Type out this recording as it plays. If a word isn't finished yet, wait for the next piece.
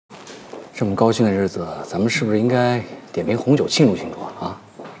这么高兴的日子，咱们是不是应该点瓶红酒庆祝庆祝啊？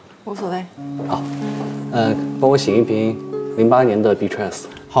无所谓。好，帮我醒一瓶08年的 Beatrice。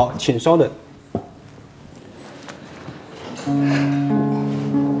好，请稍等。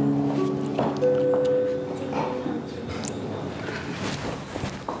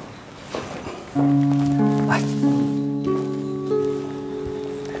来，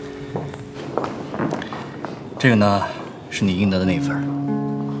这个呢是你应得的那份儿。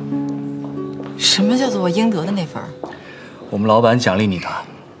什么叫做我应得的那份儿？我们老板奖励你的，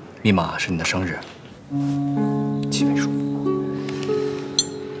密码是你的生日，7位数。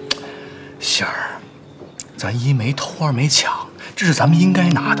仙儿，咱一没偷，二没抢，这是咱们应该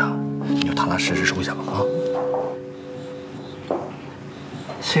拿的，你就踏踏实实收下吧啊！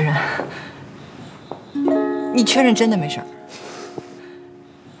虽然，你确认真的没事儿？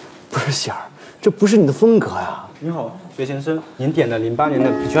不是仙儿，这不是你的风格呀。你好，薛先生，您点的08年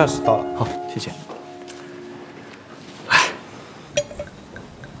的Beatrice到了。好，谢谢。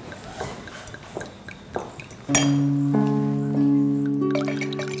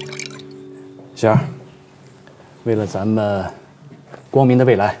仙儿，为了咱们光明的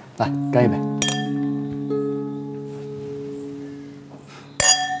未来，来干一杯。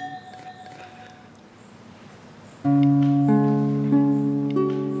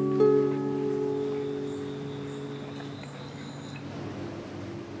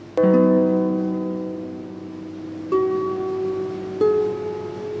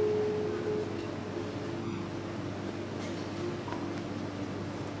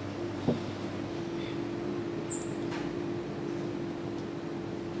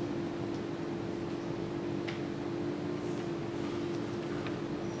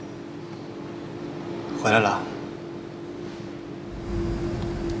回来了，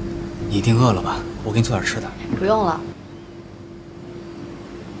你一定饿了吧？我给你做点吃的。不用了，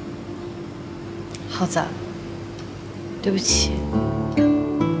浩子，对不起，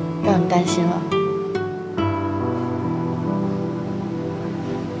让你担心了。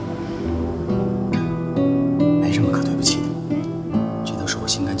没什么可对不起的，这都是我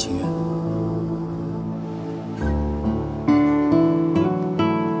心甘情愿。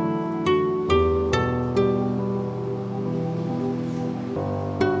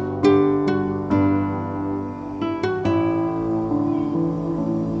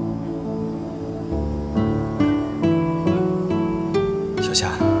小夏，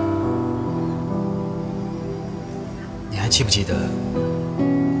你还记不记得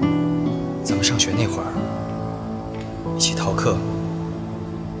咱们上学那会儿，一起逃课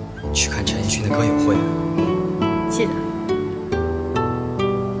去看陈奕迅的歌友会？记得。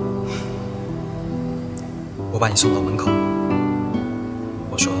我把你送到门口，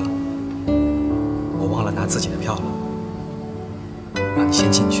我说我忘了拿自己的票了，让你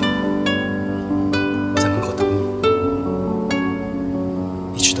先进去，我在门口等你，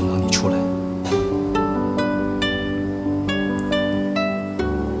一直等到你出来。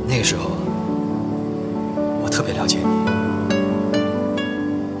那个时候，我特别了解你，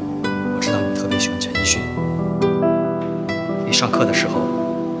我知道你特别喜欢陈奕迅，你上课的时候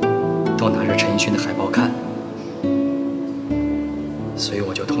都拿着陈奕迅的海报看，所以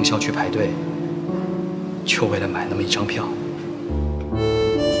我就通宵去排队，就为了买那么一张票。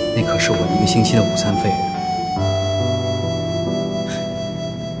那可是我1个星期的午餐费，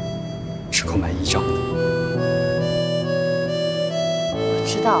只够买1张的。我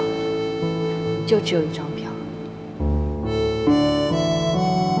知道，就只有1张票。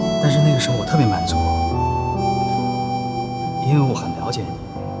但是那个时候我特别满足，因为我很了解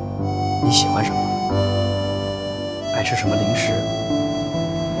你，你喜欢什么，爱吃什么零食，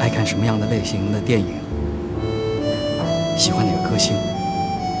爱看什么样的类型的电影，喜欢哪个歌星，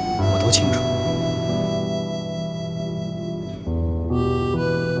我都清楚。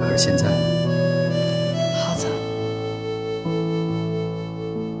可是现在，浩子，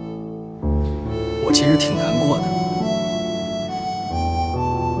我其实挺难过的。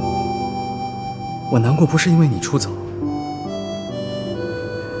我难过不是因为你出走，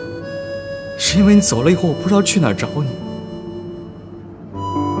是因为你走了以后，我不知道去哪儿找你。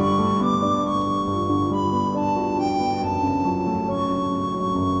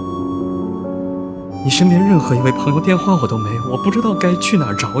你身边任何一位朋友电话我都没有，我不知道该去哪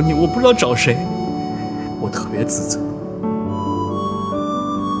儿找你，我不知道找谁，我特别自责。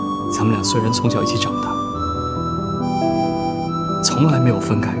咱们俩虽然从小一起长大，从来没有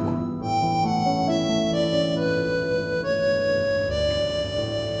分开过，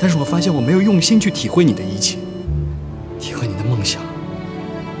但是我发现我没有用心去体会你的一切，体会你的梦想，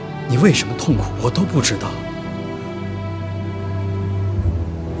你为什么痛苦，我都不知道。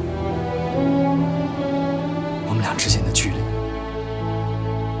之间的距离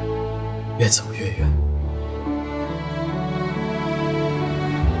越走越远。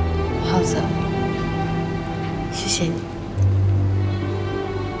浩子，谢谢你。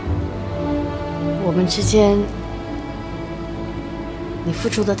我们之间，你付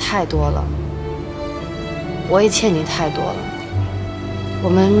出的太多了，我也欠你太多了。我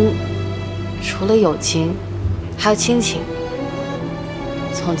们除了友情，还有亲情。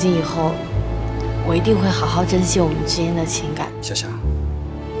从今以后，我一定会好好珍惜我们之间的情感。小霞，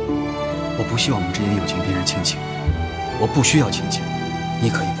我不希望我们之间友情变成亲情，我不需要亲情。你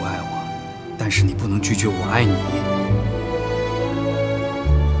可以不爱我，但是你不能拒绝我爱你。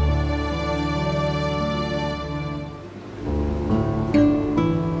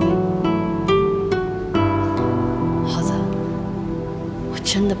浩子，我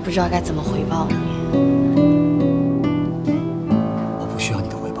真的不知道该怎么回报你。我不需要你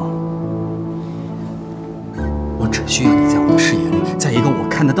的回报，我只需要你在我的视野里，在一个我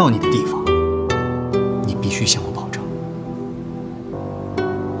看得到你的地方。你必须向我保证，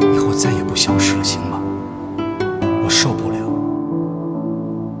以后再也不消失了，行吗？我受不了。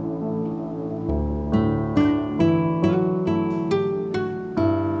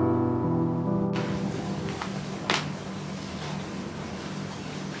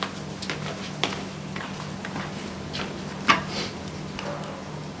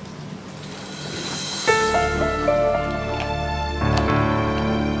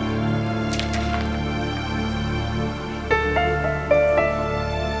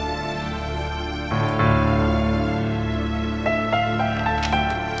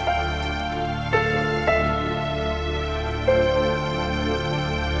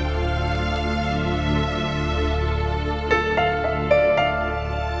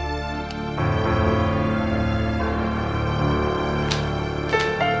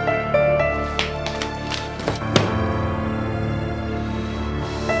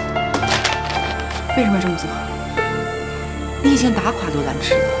为什么这么做？你已经打垮刘兰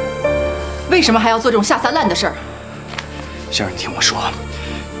芝了，为什么还要做这种下三滥的事儿？先生，你听我说，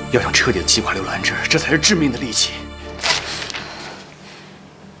要想彻底的击垮刘兰芝，这才是致命的利器。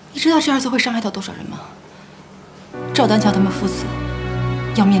你知道这样做会伤害到多少人吗？赵丹桥他们父子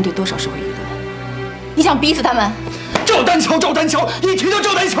要面对多少社会舆论？你想逼死他们？赵丹桥，一提到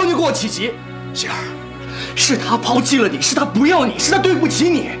赵丹桥，你给我起急。星儿，是他抛弃了你，是他不要你，是他对不起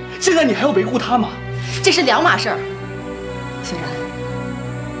你，现在你还要维护他吗？这是两码事儿。虽然，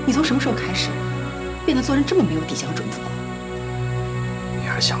你从什么时候开始变得做人这么没有底线和准则？你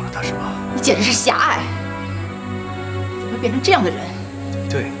还是想着他是吧？你简直是狭隘！怎么会变成这样的人？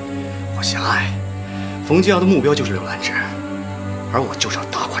对，我狭隘。冯继尧的目标就是刘兰芝，而我就是要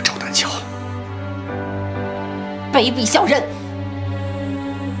打垮赵丹桥。卑鄙小人！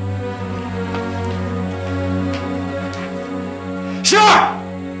星儿。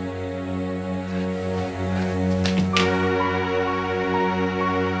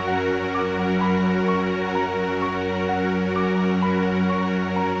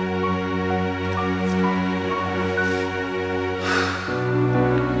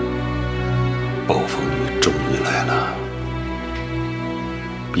暴风雨终于来了，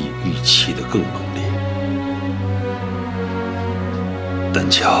比预期的更猛烈。丹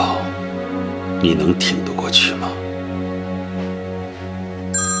桥，你能挺得过去吗？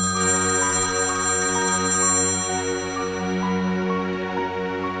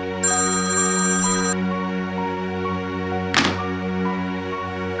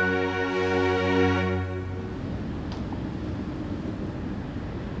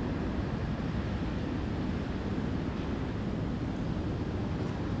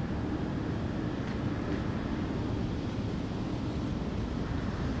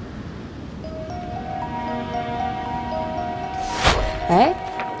哎，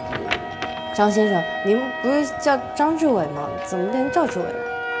张先生，您不是叫张志伟吗？怎么变成赵志伟了？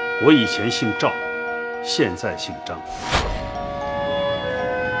我以前姓赵，现在姓张。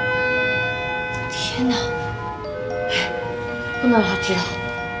天哪！不能让他知道。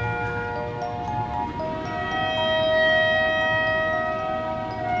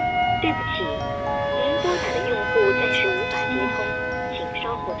对不起，您拨打的用户暂时无法接通，请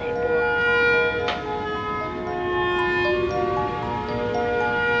稍后再拨。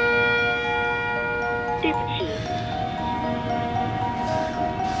对不起。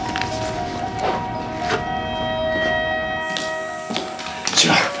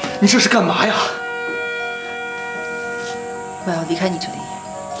星儿，你这是干嘛呀？我要离开你这里。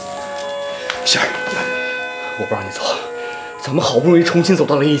星儿，我不让你走，咱们好不容易重新走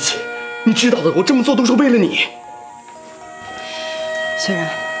到了一起，你知道的，我这么做都是为了你。虽然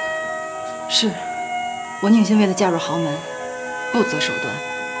是我宁心为了嫁入豪门，不择手段，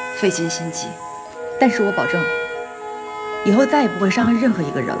费尽心机。但是我保证，以后再也不会伤害任何一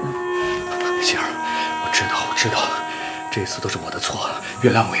个人了。杏儿，我知道，这次都是我的错，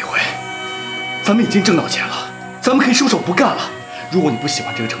原谅我一回。咱们已经挣到钱了，咱们可以收手不干了。如果你不喜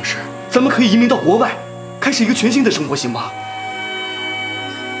欢这个城市，咱们可以移民到国外，开始一个全新的生活，行吗？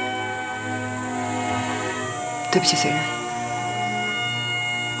对不起，虽然，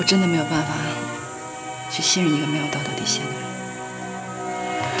我真的没有办法去信任一个没有道德底线的人。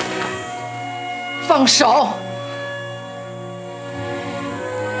放手！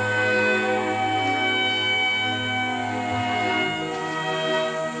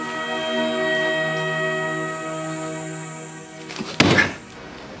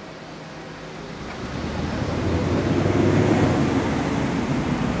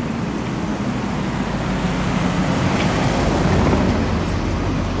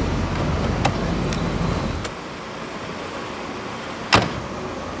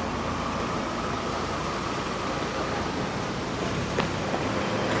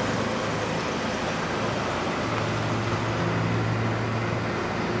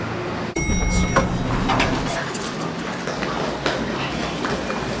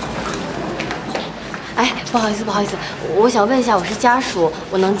哎，不好意思，我想问一下，我是家属，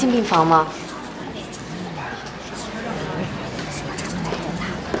我能进病房吗？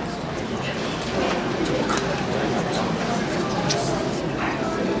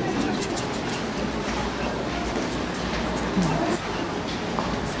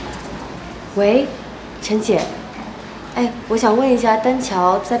喂，陈姐，哎，我想问一下，丹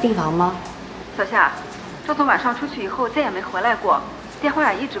桥在病房吗？小夏，周总晚上出去以后再也没回来过，电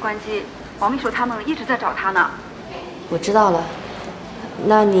话也一直关机。王秘书他们一直在找他呢。我知道了，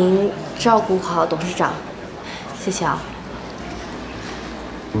那您照顾好董事长，谢谢啊。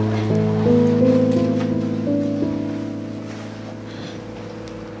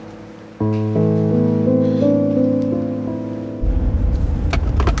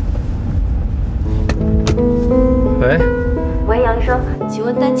喂，喂，杨医生，请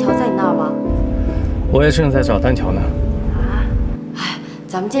问丹桥在你那儿吗？我也正在找丹桥呢。啊，哎，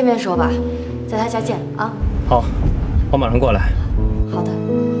咱们见面说吧，在他家见啊。好，我马上过来。好的。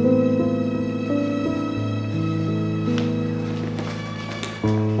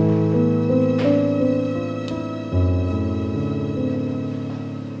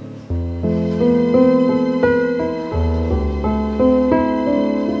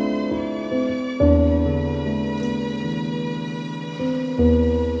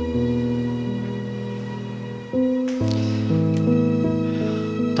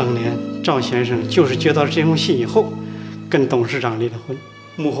当年赵先生就是接到这封信以后，跟董事长离了婚，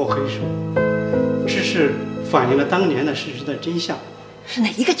幕后黑手，只是反映了当年的事实的真相。是哪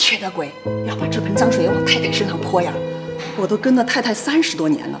一个缺德鬼要把这盆脏水往太太身上泼呀？我都跟了太太30多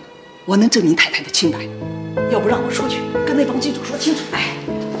年了，我能证明太太的清白。要不让我出去跟那帮记者说清楚。哎，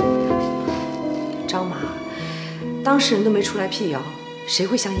张妈，当事人都没出来辟谣，谁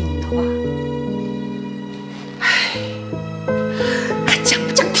会相信你的话？还讲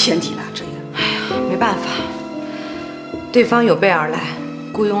不讲天理了？这个，哎呀，没办法，对方有备而来，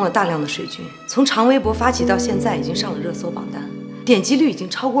雇佣了大量的水军，从长微博发起到现在，已经上了热搜榜单，点击率已经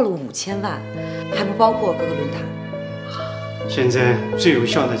超过了5000万，还不包括各个论坛。现在最有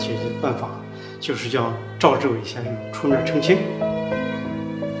效的解决办法，就是叫赵志伟先生出面澄清。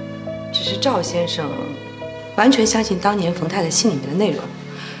只是赵先生完全相信当年冯太太信里面的内容，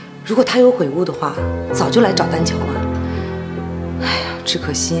如果他有悔悟的话，早就来找丹桥了。哎呀，只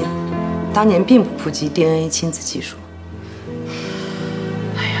可惜当年并不普及 DNA 亲子技术。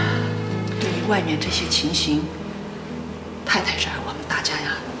哎呀，对于外面这些情形，太太这儿我们大家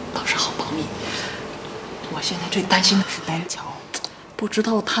呀倒是好保密。我现在最担心的是丹桥，不知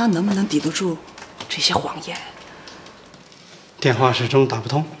道他能不能抵得住这些谎言。电话始终打不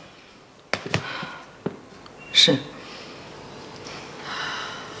通。是。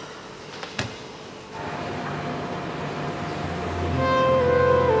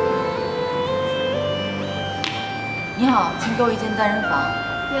你好，请给我一间单人房。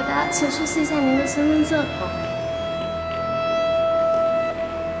有的，请出示一下您的身份证。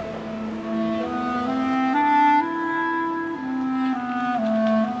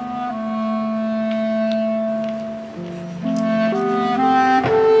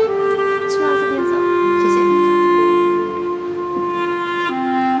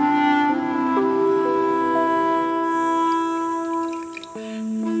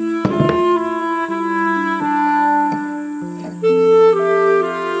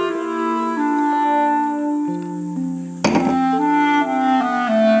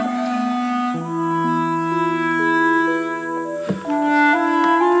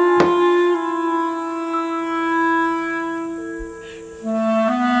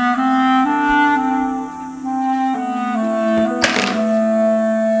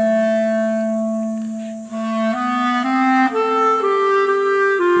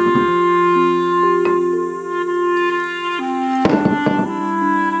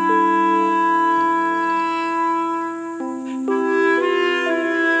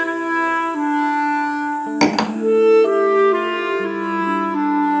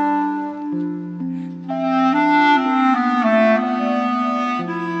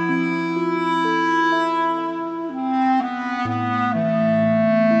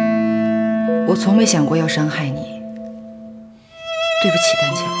我从未想过要伤害你，对不起，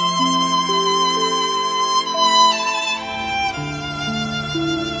丹乔。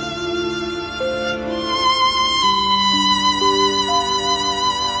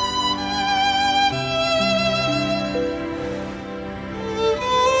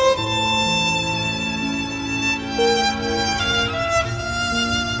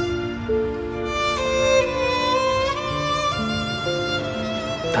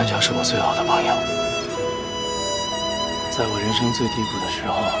丹乔是我最好的朋友，在我人生最低谷的时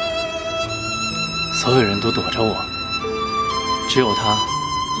候，所有人都躲着我，只有他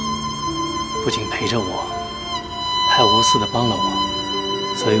不仅陪着我，还无私地帮了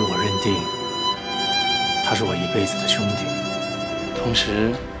我，所以我认定他是我一辈子的兄弟。同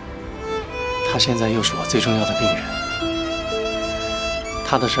时，他现在又是我最重要的病人，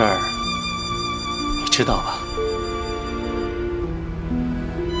他的事儿你知道吧？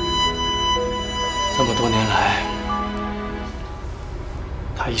这么多年来，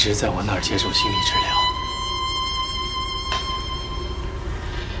他一直在我那儿接受心理治疗。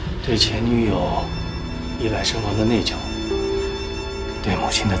对前女友衣来身亡的内疚，对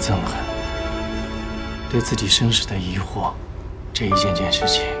母亲的憎恨，对自己身世的疑惑，这一件件事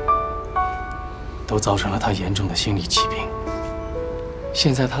情，都造成了他严重的心理疾病。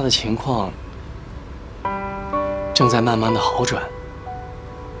现在他的情况正在慢慢的好转。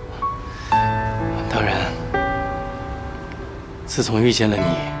当然，自从遇见了你，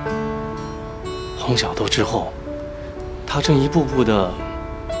洪小豆之后，他正一步步的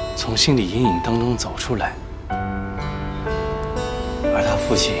从心理阴影当中走出来，而他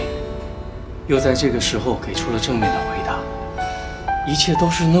父亲又在这个时候给出了正面的回答，一切都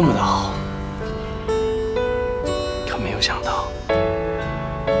是那么的好。可没有想到，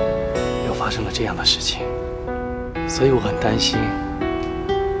又发生了这样的事情，所以我很担心。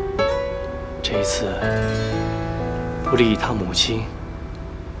这一次，不利于他母亲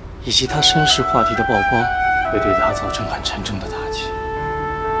以及他身世话题的曝光，会对他造成很沉重的打击。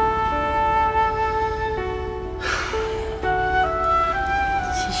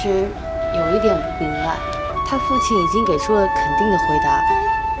其实有一点不明白，他父亲已经给出了肯定的回答，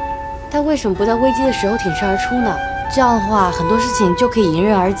他为什么不在危机的时候挺身而出呢？这样的话，很多事情就可以迎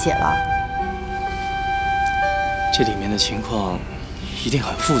刃而解了。这里面的情况一定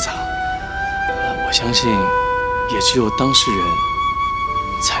很复杂。我相信，也只有当事人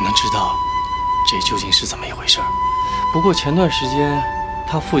才能知道这究竟是怎么一回事儿。不过前段时间，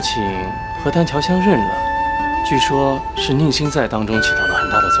他父亲和丹乔相认了，据说是宁馨在当中起到了很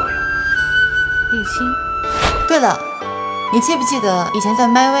大的作用。宁馨？对了，你记不记得以前在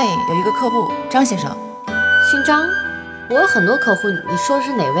麦味有一个客户张先生？姓张？我有很多客户，你说的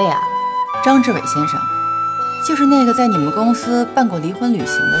是哪位啊？张志伟先生，就是那个在你们公司办过离婚旅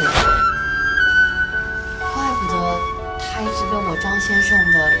行的人。他一直问我张先生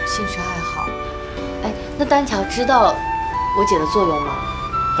的兴趣爱好。哎，那丹乔知道我姐的作用吗？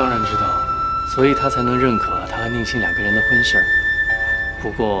当然知道，所以他才能认可他和宁馨两个人的婚事。不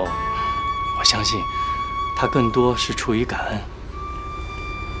过，我相信他更多是出于感恩。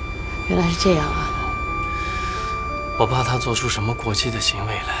原来是这样啊！我怕他做出什么过激的行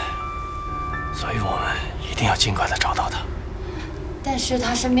为来，所以我们一定要尽快的找到他。但是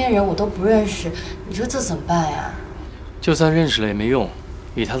他身边人我都不认识，你说这怎么办呀？就算认识了也没用，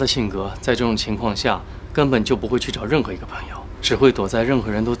以他的性格，在这种情况下，根本就不会去找任何一个朋友，只会躲在任何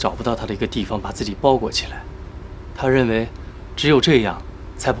人都找不到他的一个地方，把自己包裹起来。他认为，只有这样，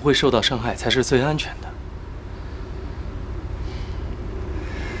才不会受到伤害，才是最安全的。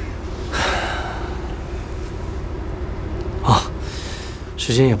啊，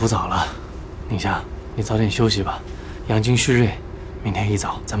时间也不早了，宁夏，你早点休息吧，养精蓄锐，明天一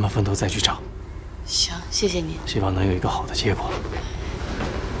早咱们分头再去找。行，谢谢你。希望能有一个好的结果。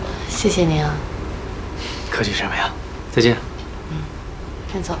谢谢您啊。客气什么呀？再见。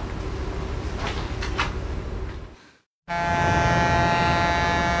先走。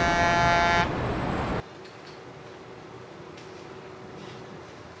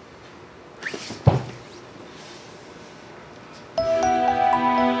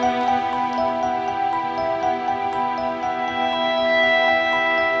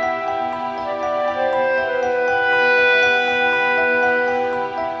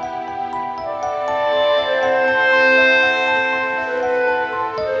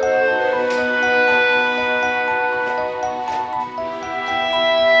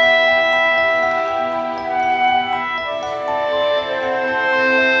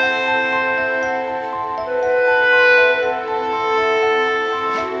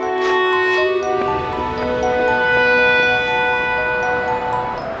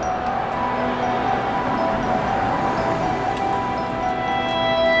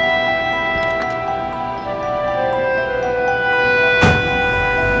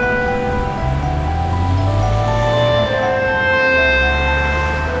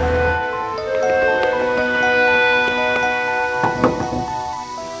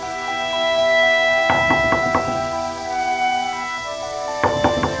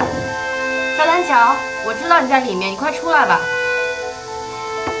你在里面，你快出来吧。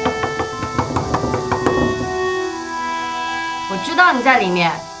我知道你在里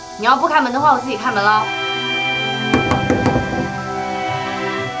面，你要不开门的话，我自己开门了。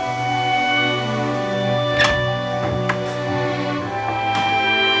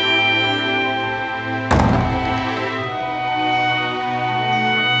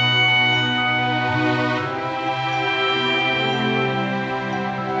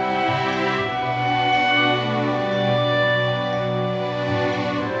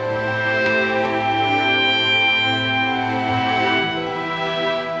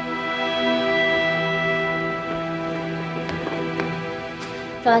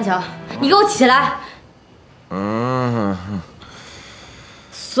赵丹桥，你给我起来！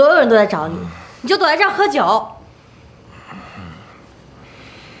所有人都在找你，你就躲在这儿喝酒。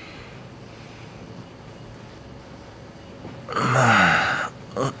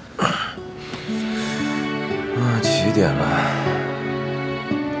几点了？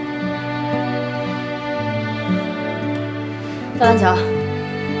赵丹桥，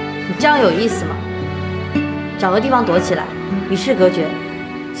你这样有意思吗？找个地方躲起来，与世隔绝。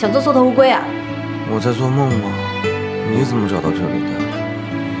 想做缩头乌龟啊？我在做梦吗？你怎么找到这里的？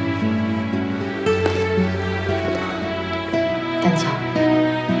丹桥，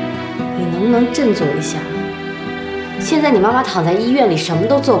你能不能振作一下？现在你妈妈躺在医院里，什么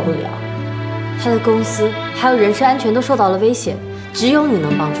都做不了，她的公司还有人身安全都受到了威胁，只有你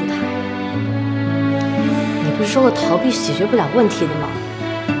能帮助她。你不是说过逃避是解决不了问题的吗？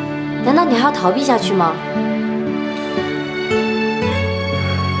难道你还要逃避下去吗？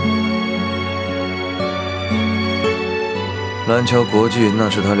 蓝桥国际那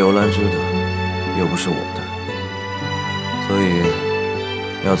是他刘兰芝的，又不是我的，所以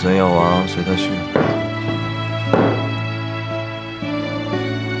要存要亡随他去。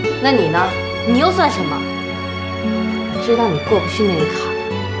那你呢？你又算什么？我知道你过不去那个坎，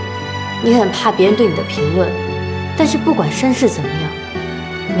你很怕别人对你的评论，但是不管身世怎么样，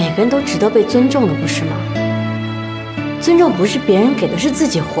每个人都值得被尊重的，不是吗？尊重不是别人给的，是自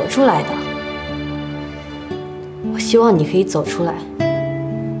己活出来的。 希望你可以走出来，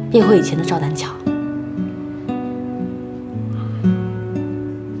变回以前的赵丹桥。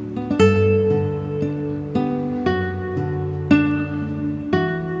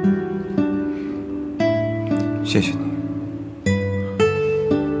谢谢你。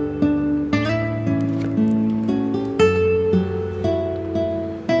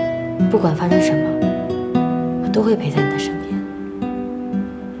不管发生什么，我都会陪在你的身边。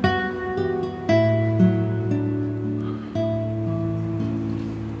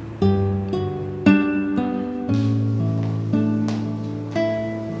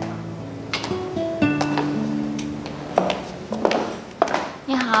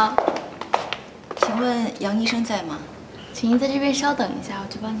 请问杨医生在吗？请您在这边稍等一下，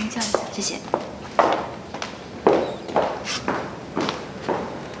我去帮您叫一下。谢谢。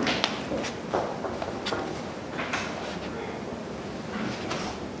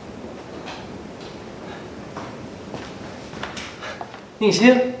宁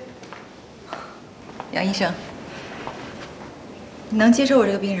馨，杨医生，你能接受我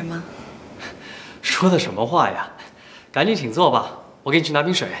这个病人吗？说的什么话呀？赶紧请坐吧，我给你去拿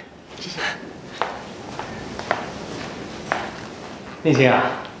瓶水。谢谢。 宁馨啊，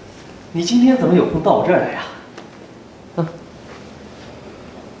你今天怎么有空到我这儿来呀？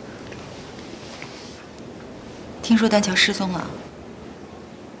听说丹桥失踪了。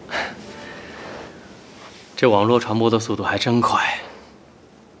这网络传播的速度还真快，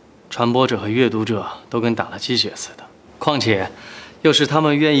传播者和阅读者都跟打了鸡血似的。况且，又是他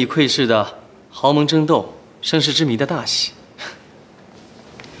们愿意窥视的豪门争斗、身世之谜的大戏。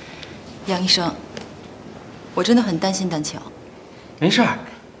杨医生，我真的很担心丹桥。 没事儿，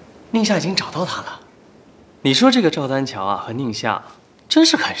宁夏已经找到他了。你说这个赵丹桥啊和宁夏真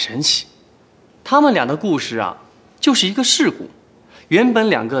是很神奇，他们俩的故事啊就是一个事故，原本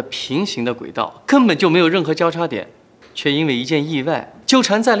两个平行的轨道根本就没有任何交叉点，却因为一件意外纠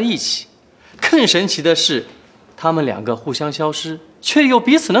缠在了一起。更神奇的是，他们两个互相消失，却又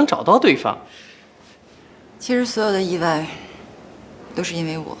彼此能找到对方。其实所有的意外都是因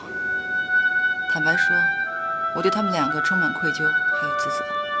为我。坦白说。 我对他们两个充满愧疚，还有自责。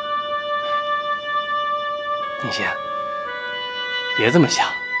宁馨，别这么想。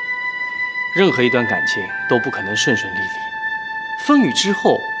任何一段感情都不可能顺顺利利，风雨之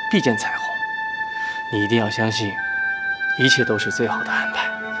后必见彩虹。你一定要相信，一切都是最好的安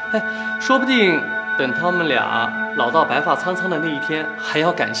排。哎，说不定等他们俩老到白发苍苍的那一天，还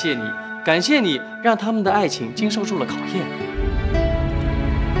要感谢你，感谢你让他们的爱情经受住了考验。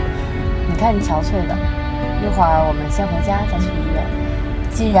你看你憔悴的。一会儿我们先回家，再去医院。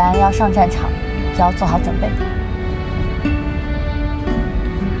既然要上战场，就要做好准备。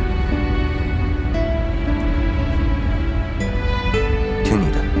听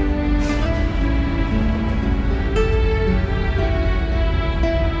你的。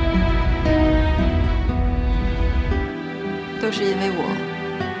都是因为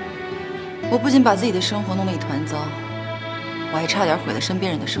我不仅把自己的生活弄得一团糟，我还差点毁了身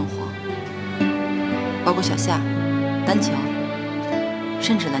边人的生活，包括小夏、丹乔，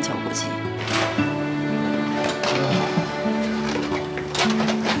甚至蓝桥国际。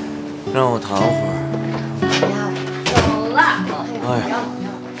让我躺会儿。不要，走了。哎呀。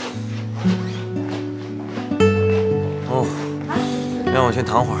哦，让我先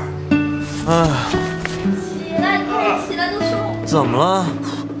躺会儿。哎。起来，快起来，都说。怎么了？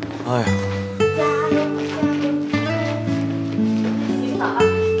哎呀。洗澡吧。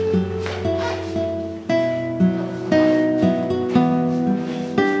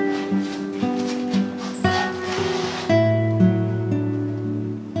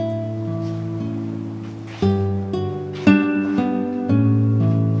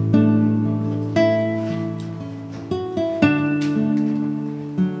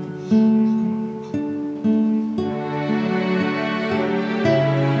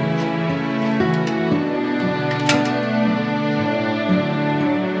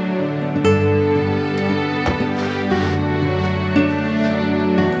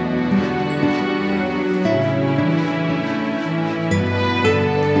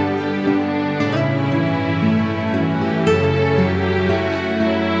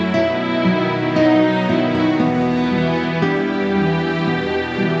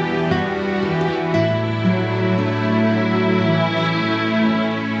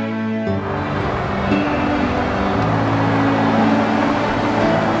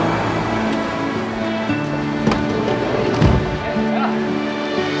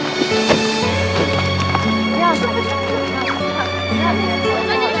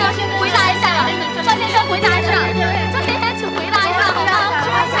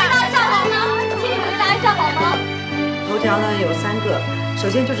首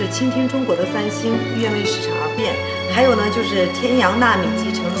先就是倾听中国的3星，愿为市场而变。还有呢，就是天阳纳米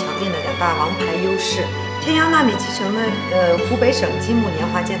集成强面的2大王牌优势。天阳纳米集成呢，湖北省金木年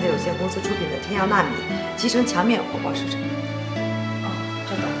华建材有限公司出品的天阳纳米集成强面火爆市场。哦，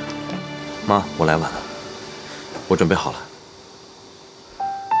赵总。妈，我来晚了，我准备好了。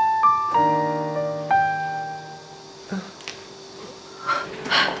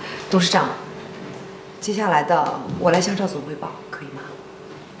董事长，接下来的我来向赵总汇报，可以吗？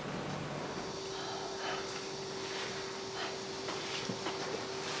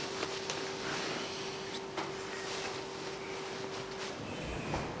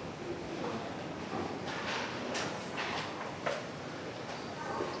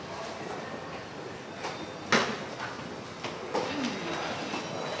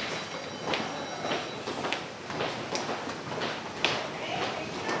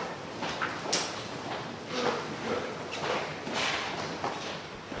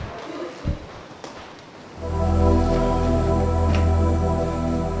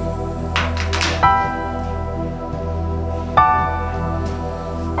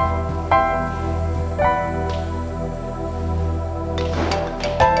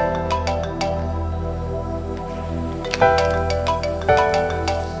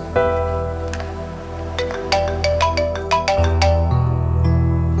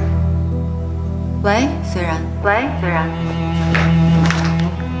喂，虽然。喂，虽然。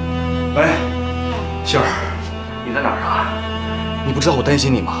喂，杏儿，你在哪儿啊？你不知道我担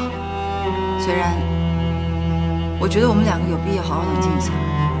心你吗？虽然，我觉得我们2个有必要好好冷静一下，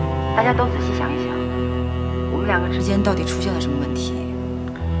大家都仔细想一想，我们2个之间到底出现了什么问题？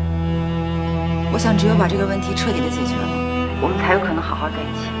我想，只有把这个问题彻底的解决了，我们才有可能好好在一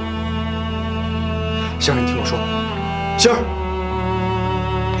起。杏儿，你听我说，杏儿。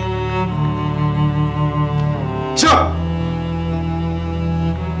杏儿，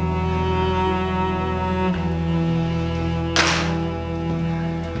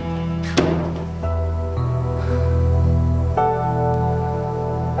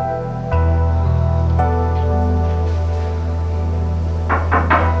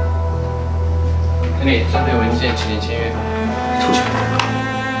经理，针对文件，请您签约。出去。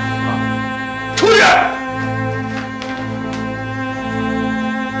出去。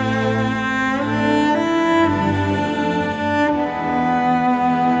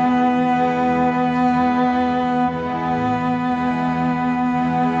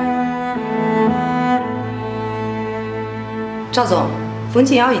赵总，冯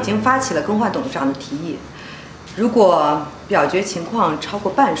锦瑶已经发起了更换董事长的提议，如果表决情况超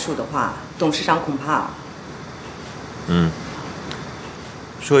过半数的话，董事长恐怕……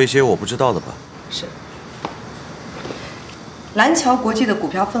说一些我不知道的吧。是。蓝桥国际的股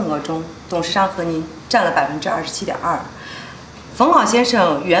票份额中，董事长和您占了27.2%，冯老先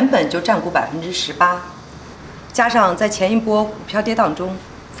生原本就占股18%，加上在前一波股票跌宕中，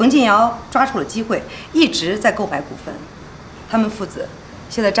冯静瑶抓住了机会，一直在购买股份，他们父子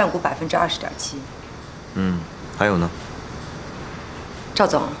现在占股20.7%。还有呢？赵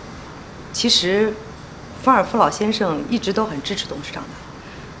总，其实冯尔夫老先生一直都很支持董事长的，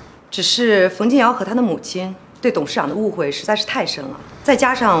只是冯静瑶和他的母亲对董事长的误会实在是太深了，再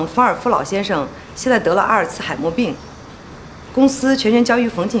加上冯尔夫老先生现在得了2次海默病，公司全权交于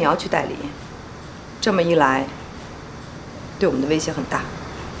冯静瑶去代理，这么一来，对我们的威胁很大。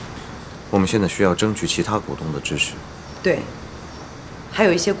我们现在需要争取其他股东的支持。对，还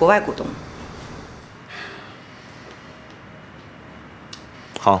有一些国外股东。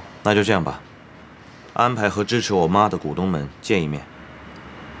好，那就这样吧，安排和支持我妈的股东们见一面。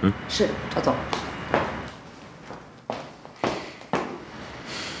是，赵总。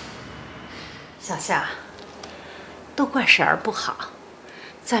小夏，都怪婶儿不好，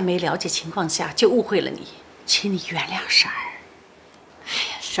在没了解情况下就误会了你，请你原谅婶儿。哎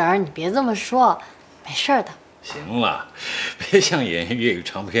呀，婶儿，你别这么说，没事的。行了，别像演粤语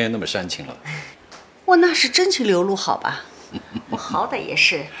长片那么煽情了。我那是真情流露，好吧？我好歹也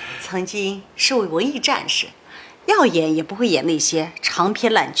是曾经是位文艺战士，要演也不会演那些长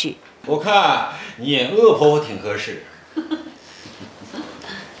篇烂剧。我看你演恶婆婆挺合适。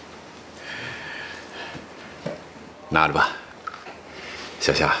拿着吧，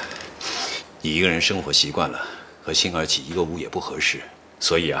小夏，你一个人生活习惯了，和星儿起一个屋也不合适，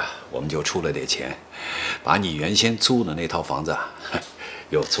所以啊，我们就出了点钱，把你原先租的那套房子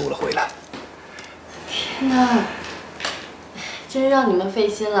又租了回来。天哪，真让你们费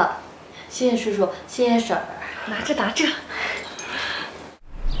心了，谢谢叔叔，谢谢婶儿。拿着拿着。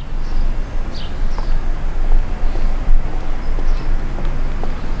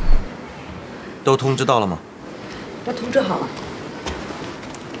都通知到了吗？都通知好了。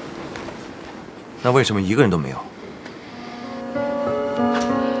那为什么一个人都没有？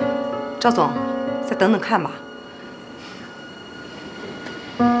赵总，再等等看吧。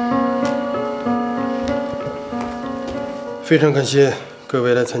非常感谢各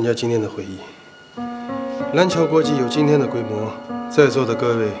位来参加今天的会议。蓝桥国际有今天的规模，在座的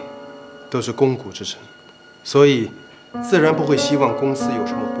各位都是肱骨之臣，所以自然不会希望公司有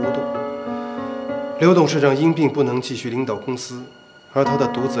什么波动。刘董事长因病不能继续领导公司，而他的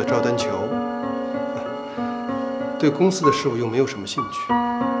独子赵丹桥对公司的事务又没有什么兴趣。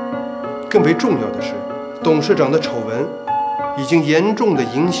更为重要的是，董事长的丑闻已经严重地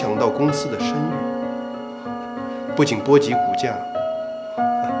影响到公司的声誉，不仅波及股价，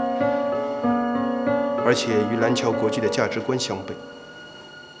而且与蓝桥国际的价值观相悖。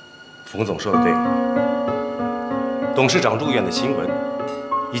冯总说的对，董事长入院的新闻，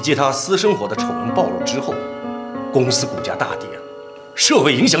以及他私生活的丑闻暴露之后，公司股价大跌，社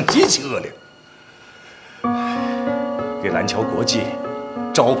会影响极其恶劣，给蓝桥国际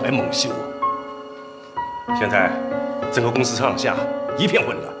招牌猛羞啊！现在整个公司上下一片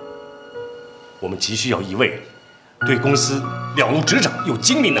混乱，我们急需要一位对公司了如指掌又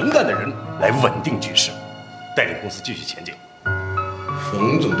精明能干的人来稳定局势，带领公司继续前进。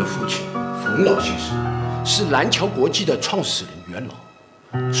冯总的父亲冯老先生是蓝桥国际的创始人元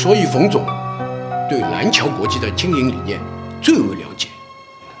老，所以冯总对蓝桥国际的经营理念最为了解，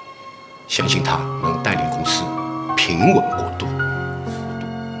相信他能带领公司平稳过渡。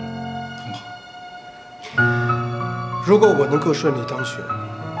如果我能够顺利当选，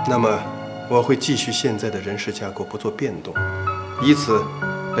那么我会继续现在的人事架构不做变动，以此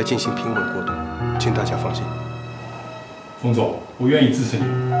来进行平稳过渡，请大家放心。冯总，我愿意支持你。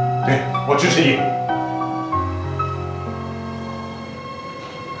对，我支持你。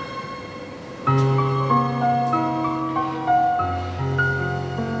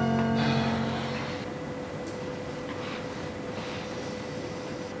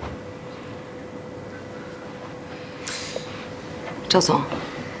赵总，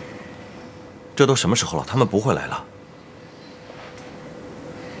这都什么时候了？他们不会来了。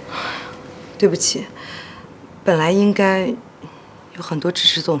对不起，本来应该有很多支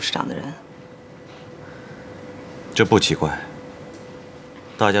持董事长的人。这不奇怪，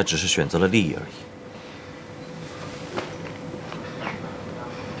大家只是选择了利益而已。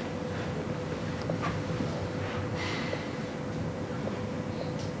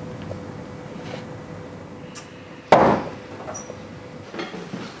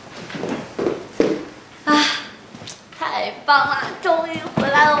爸妈终于回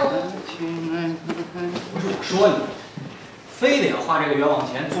来了。不是我说你，非得要花这个冤枉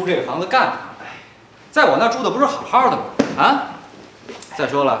钱租这个房子干嘛？在我那住的不是好好的吗？啊！再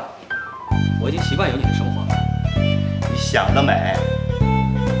说了，我已经习惯有你的生活了。你想得美！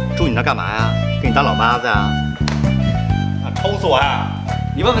住你那干嘛呀？给你当老妈子啊？啊，抽死我呀！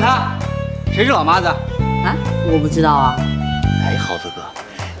你问问他，谁是老妈子？啊？我不知道啊。哎，耗子哥，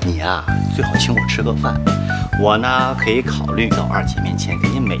你呀最好请我吃个饭，我呢可以考虑到二姐面前给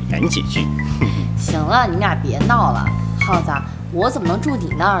你美言几句。行了，你们俩别闹了。耗子，我怎么能住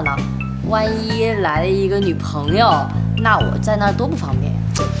你那儿呢？万一来了一个女朋友，那我在那儿多不方便呀。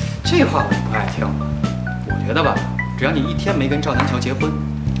这话我不爱听。我觉得吧，只要你一天没跟赵丹桥结婚，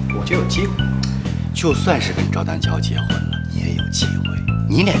我就有机会。就算是跟赵丹桥结婚了，你也有机会。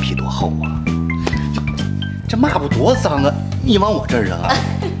你脸皮多厚啊！这抹布多脏啊！你往我这儿扔啊！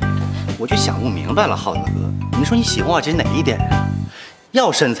我就想不明白了，耗子哥，你说你喜欢我这哪一点呀？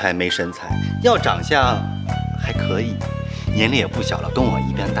要身材没身材，要长相还可以，年龄也不小了，跟我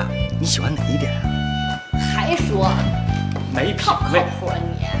一边大，你喜欢哪一点啊？还说没品位，靠谱啊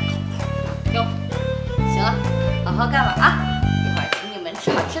你！哟，行了，好好干吧啊！一会儿请你们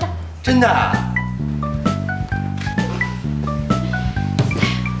吃好吃的。真的？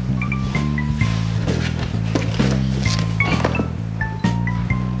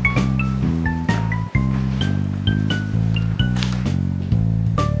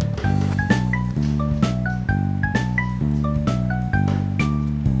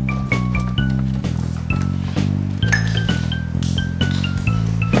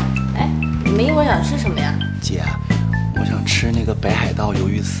你们一会儿想吃什么呀？姐，我想吃那个北海道鱿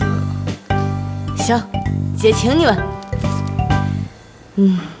鱼丝。行，姐请你们。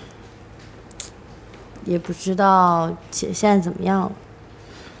也不知道姐现在怎么样了。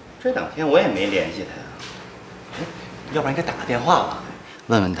这2天我也没联系她呀。要不然给她打个电话吧，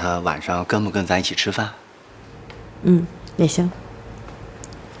问问她晚上跟不跟咱一起吃饭。也行。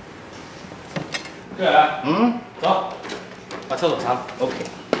对，走，把厕所擦了。OK。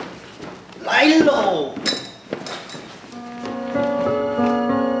来喽！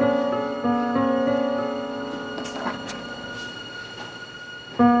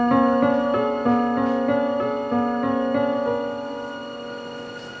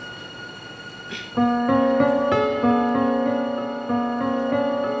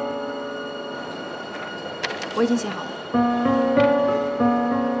我已经写好了。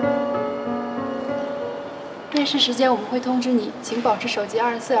面试时间我们会通知你，请保持手机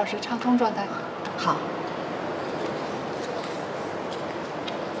24小时畅通状态。好。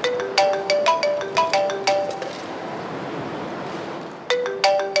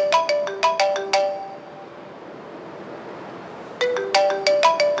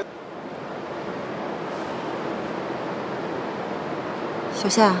小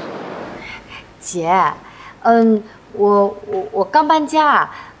夏，姐，我刚搬家，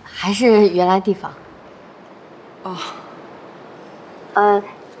还是原来地方。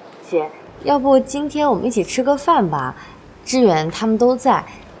姐，要不今天我们一起吃个饭吧？志远他们都在，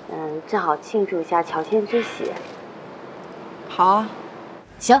正好庆祝一下乔迁之喜。好啊。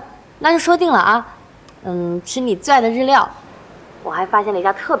行，那就说定了啊。吃你最爱的日料，我还发现了一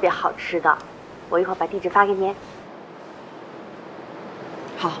家特别好吃的，我一会儿把地址发给你。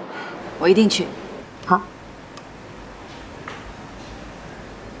好，我一定去。好。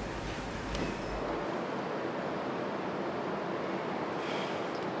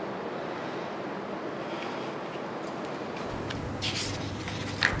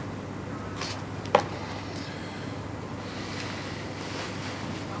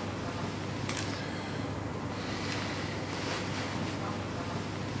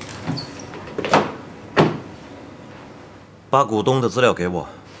把股东的资料给我，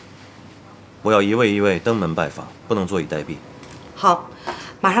我要一位一位登门拜访，不能坐以待毙。好，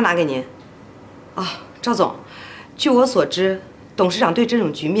马上拿给您。赵总，据我所知，董事长对这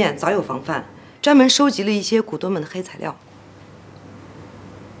种局面早有防范，专门收集了一些股东们的黑材料。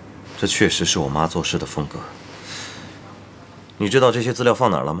这确实是我妈做事的风格。你知道这些资料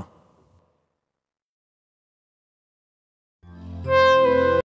放哪儿了吗？